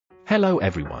Hello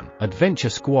everyone, Adventure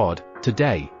Squad.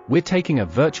 Today, we're taking a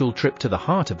virtual trip to the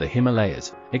heart of the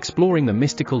Himalayas, exploring the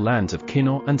mystical lands of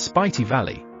Kinnaur-Spiti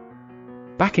Valley.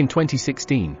 Back in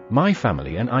 2016, my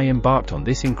family and I embarked on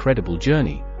this incredible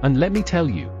journey, and let me tell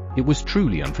you, it was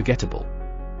truly unforgettable.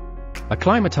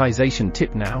 Acclimatization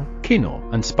tip now: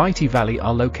 Kinnaur-Spiti Valley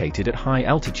are located at high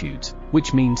altitudes,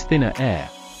 which means thinner air.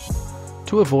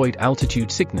 To avoid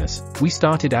altitude sickness, we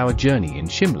started our journey in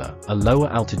Shimla, a lower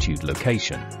altitude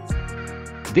location.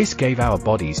 This gave our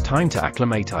bodies time to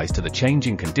acclimatize to the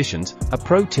changing conditions, a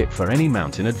pro tip for any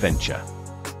mountain adventure.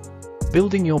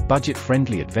 Building your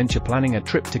budget-friendly adventure. Planning a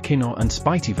trip to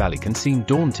Kinnaur-Spiti Valley can seem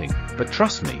daunting, but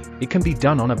trust me, it can be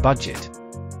done on a budget.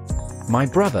 My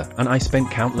brother and I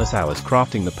spent countless hours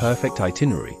crafting the perfect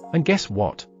itinerary, and guess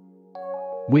what?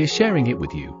 We're sharing it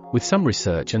with you. With some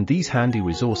research and these handy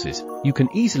resources, you can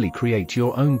easily create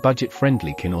your own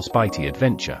budget-friendly Kinnaur-Spiti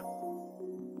adventure.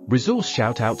 Resource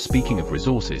shout out: speaking of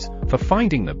resources, for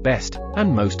finding the best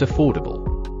and most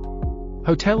affordable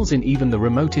hotels in even the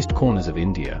remotest corners of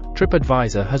India,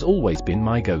 TripAdvisor has always been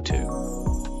my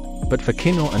go-to. But for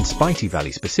Kinnaur-Spiti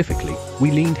Valley specifically,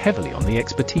 we leaned heavily on the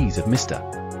expertise of Mr.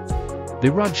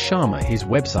 Dhiraj Sharma. His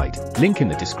website, link in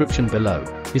the description below,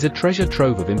 is a treasure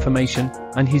trove of information,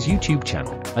 and his YouTube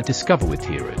channel, A Discover with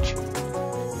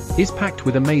Dhiraj, is packed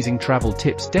with amazing travel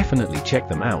tips. Definitely check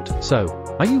them out. So,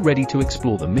 are you ready to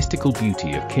explore the mystical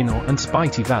beauty of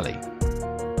Kinnaur-Spiti Valley?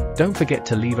 Don't forget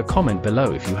to leave a comment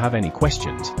below if you have any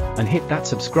questions, and hit that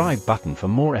subscribe button for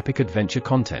more epic adventure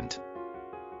content.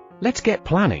 Let's get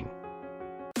planning!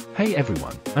 Hey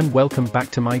everyone, and welcome back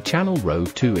to my channel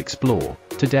Road to Explore.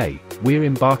 Today, we're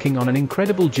embarking on an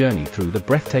incredible journey through the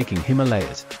breathtaking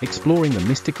Himalayas, exploring the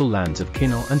mystical lands of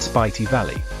Kinnaur-Spiti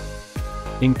Valley.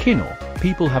 In Kinnaur,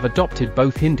 people have adopted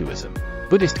both Hinduism,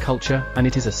 Buddhist culture, and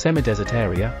it is a semi-desert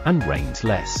area and rains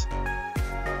less.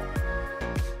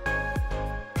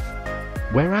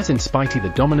 Whereas in Spiti the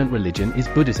dominant religion is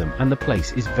Buddhism and the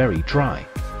place is very dry.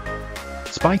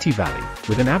 Spiti Valley,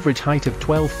 with an average height of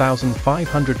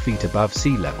 12,500 feet above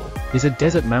sea level, is a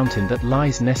desert mountain that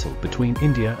lies nestled between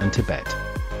India and Tibet.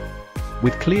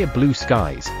 With clear blue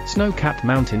skies, snow-capped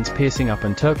mountains piercing up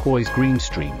and turquoise-green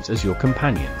streams as your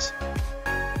companions.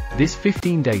 This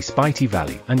 15-day Spiti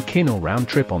Valley and Kinnaur round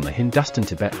trip on the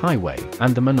Hindustan-Tibet Highway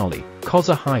and the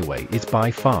Manali-Kosa Highway is by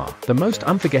far the most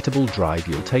unforgettable drive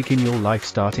you'll take in your life,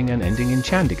 starting and ending in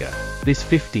Chandigarh. This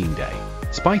 15-day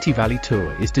Spiti Valley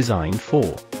tour is designed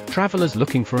for travelers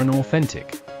looking for an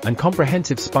authentic and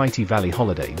comprehensive Spiti Valley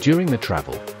holiday. During the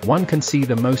travel, one can see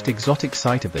the most exotic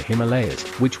sight of the Himalayas,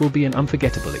 which will be an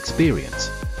unforgettable experience.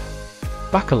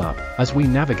 Buckle up, as we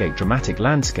navigate dramatic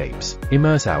landscapes,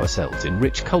 immerse ourselves in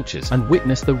rich cultures, and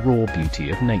witness the raw beauty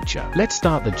of nature. Let's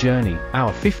start the journey.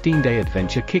 Our 15-day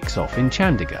adventure kicks off in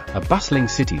Chandigarh, a bustling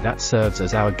city that serves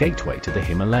as our gateway to the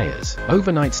Himalayas.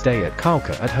 Overnight stay at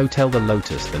Kalka at Hotel the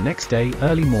Lotus. The next day,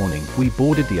 early morning, we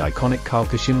boarded the iconic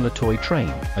Kalka-Shimla Toy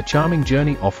Train, a charming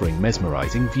journey offering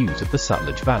mesmerizing views of the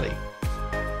Sutlej Valley.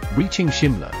 Reaching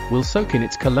Shimla, we'll soak in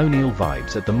its colonial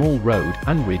vibes at the Mall Road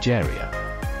and Ridge area.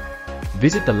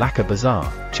 Visit the Lakkar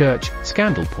Bazaar, church,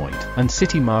 Scandal Point, and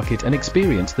city market and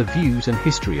experience the views and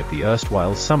history of the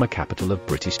erstwhile summer capital of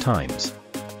British times.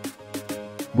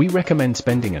 We recommend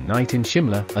spending a night in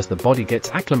Shimla as the body gets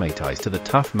acclimatized to the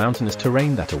tough mountainous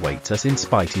terrain that awaits us in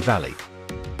Spiti Valley.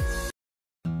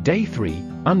 Day 3,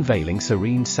 unveiling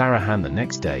serene Sarahan. The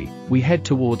next day, we head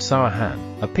towards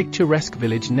Sarahan, a picturesque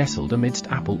village nestled amidst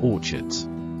apple orchards.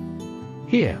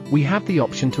 Here, we have the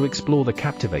option to explore the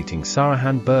captivating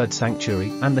Sarahan Bird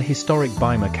Sanctuary and the historic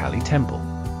Bhimakali temple.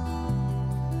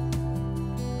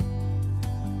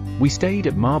 We stayed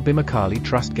at Bhimakali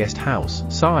Trust Guest House,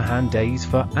 Sarahan Days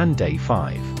 4 and Day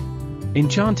 5.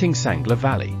 Enchanting Sangla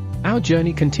Valley. Our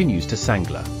journey continues to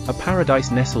Sangla, a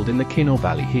paradise nestled in the Kinnaur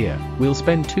Valley. Here, we'll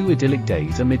spend 2 idyllic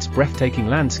days amidst breathtaking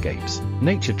landscapes,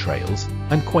 nature trails,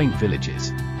 and quaint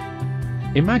villages.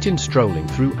 Imagine strolling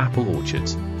through apple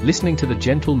orchards, listening to the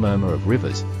gentle murmur of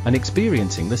rivers, and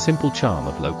experiencing the simple charm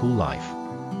of local life.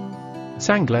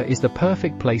 Sangla is the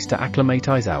perfect place to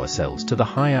acclimatize ourselves to the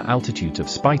higher altitudes of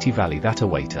Spiti Valley that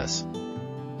await us.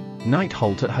 Night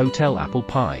halt at Hotel Apple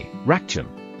Pie, Rakcham,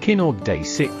 Kinnaur. Day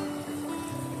 6.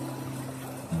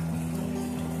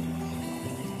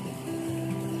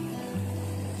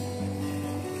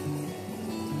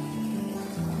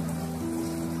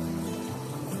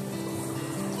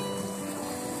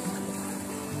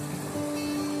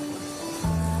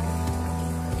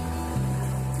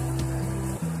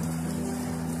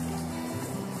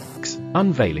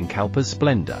 Unveiling Kalpa's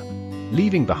splendor.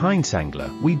 Leaving behind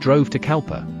Sangla, we drove to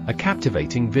Kalpa, a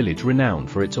captivating village renowned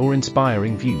for its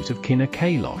awe-inspiring views of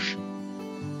Kinnaur-Spiti,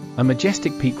 a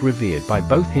majestic peak revered by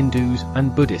both Hindus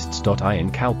and Buddhists.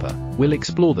 In Kalpa, we'll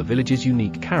explore the village's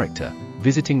unique character,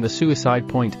 visiting the Suicide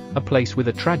Point, a place with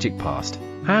a tragic past,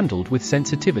 handled with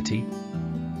sensitivity.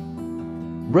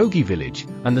 Rogi village,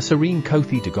 and the serene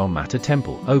Kothi Dagon Mata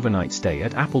temple. Overnight stay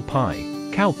at Apple Pie,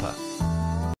 Kalpa.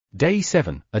 Day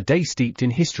 7, a day steeped in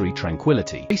history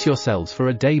tranquility. Brace yourselves for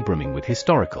a day brimming with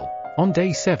historical. On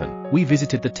day 7, we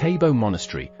visited the Tabo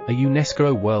Monastery, a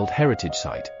UNESCO World Heritage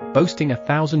Site, boasting a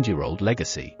 1,000-year-old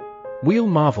legacy. We'll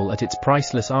marvel at its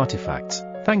priceless artifacts,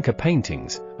 Thangka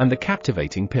paintings, and the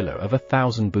captivating pillar of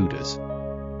 1,000 Buddhas.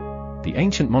 The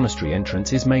ancient monastery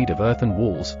entrance is made of earthen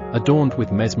walls, adorned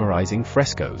with mesmerizing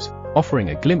frescoes, offering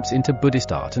a glimpse into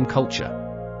Buddhist art and culture.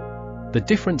 The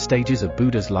different stages of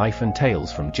Buddha's life and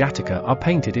tales from Jataka are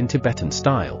painted in Tibetan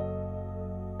style.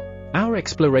 Our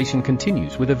exploration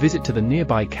continues with a visit to the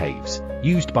nearby caves,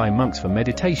 used by monks for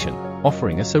meditation,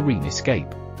 offering a serene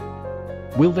escape.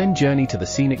 We'll then journey to the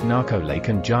scenic Nako Lake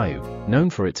and Jayu, known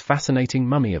for its fascinating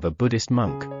mummy of a Buddhist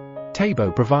monk.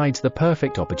 Tabo provides the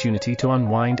perfect opportunity to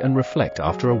unwind and reflect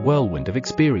after a whirlwind of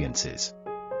experiences.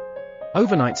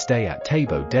 Overnight stay at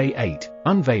Tabo. Day 8,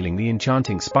 unveiling the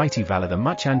enchanting Spiti Valley. The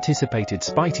much-anticipated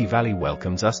Spiti Valley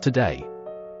welcomes us today.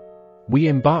 We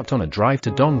embarked on a drive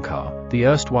to Donkar, the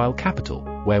erstwhile capital,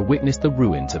 where witnessed the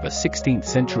ruins of a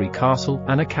 16th-century castle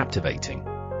and a captivating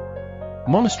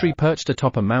monastery perched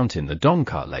atop a mountain. The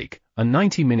Donkar Lake, a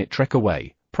 90-minute trek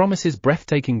away, promises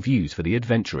breathtaking views for the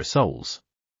adventurous souls.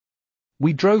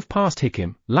 We drove past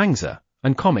Hikim, Langsa,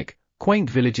 and Komik, quaint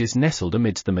villages nestled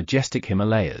amidst the majestic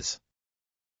Himalayas.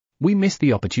 We missed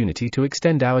the opportunity to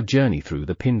extend our journey through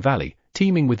the Pin Valley,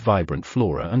 teeming with vibrant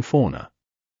flora and fauna.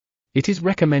 It is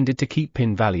recommended to keep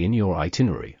Pin Valley in your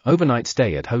itinerary. Overnight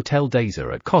stay at Hotel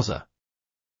Deza at Koza.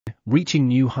 Reaching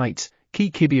new heights, Ki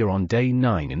Kibia on day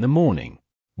 9 in the morning.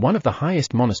 One of the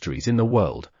highest monasteries in the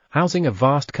world, housing a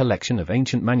vast collection of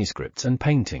ancient manuscripts and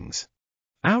paintings.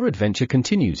 Our adventure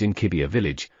continues in Kibia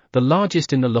village, the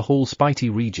largest in the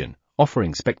Lahaul-Spiti region,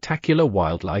 offering spectacular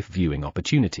wildlife viewing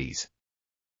opportunities.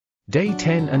 Day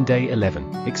 10 and Day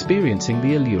 11, experiencing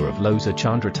the allure of Losa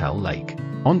Chandratal Lake.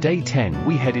 On Day 10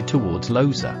 we headed towards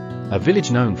Losa, a village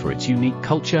known for its unique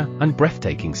culture and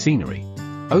breathtaking scenery.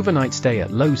 Overnight stay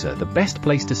at Losa. The best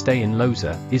place to stay in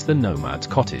Losa is the Nomad's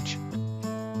Cottage.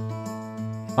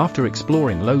 After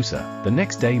exploring Losa, the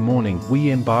next day morning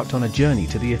we embarked on a journey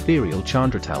to the ethereal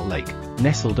Chandratal Lake,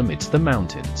 nestled amidst the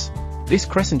mountains. This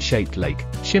crescent-shaped lake,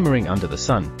 shimmering under the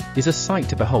sun, is a sight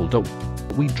to behold.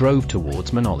 We drove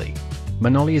towards Manoli.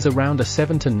 Manoli is around a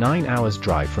 7 to 9 hours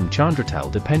drive from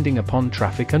Chandratal depending upon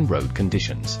traffic and road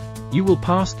conditions. You will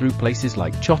pass through places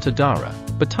like Chotadara,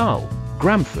 Batal,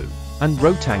 Gramfu, and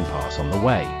Rotang Pass on the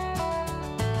way.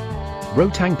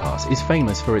 Rotang Pass is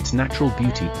famous for its natural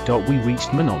beauty. We reached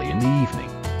Manoli in the evening.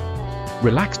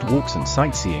 Relaxed walks and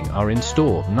sightseeing are in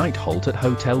store. Night halt at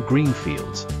Hotel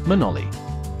Greenfields, Manoli.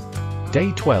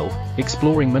 Day 12,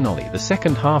 exploring Manoli. The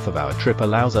second half of our trip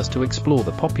allows us to explore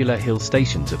the popular hill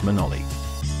stations of Manoli.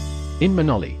 In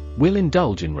Manoli, we'll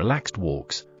indulge in relaxed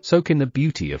walks, soak in the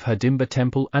beauty of Hidimba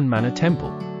Temple and Mana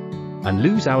Temple, and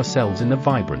lose ourselves in the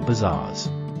vibrant bazaars.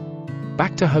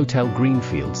 Back to Hotel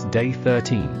Greenfields. Day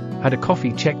 13, had a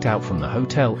coffee, checked out from the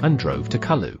hotel and drove to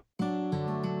Kulu.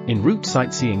 En route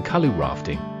sightseeing Kulu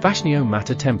rafting, Vaishnyo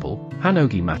Mata Temple,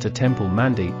 Hanogi Mata Temple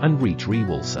Mandi and reach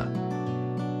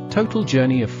Rewalsa. Total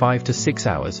journey of 5 to 6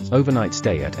 hours. Overnight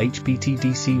stay at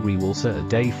HPTDC Rewalsa.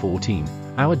 Day 14,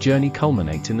 our journey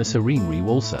culminates in the serene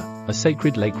Rewalsa, a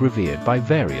sacred lake revered by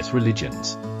various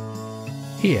religions.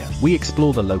 Here, we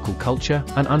explore the local culture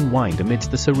and unwind amidst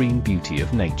the serene beauty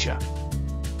of nature.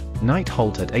 Night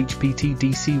halt at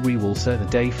HPTDC Rewalsa.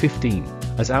 Day 15,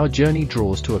 as our journey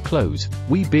draws to a close,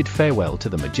 we bid farewell to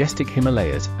the majestic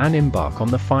Himalayas and embark on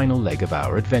the final leg of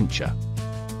our adventure.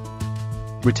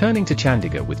 Returning to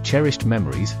Chandigarh with cherished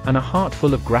memories and a heart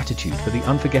full of gratitude for the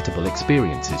unforgettable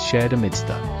experiences shared amidst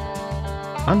the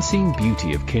unseen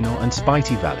beauty of Kinnaur and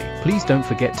Spiti Valley. Please don't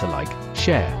forget to like,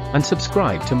 share, and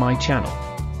subscribe to my channel.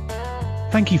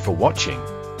 Thank you for watching.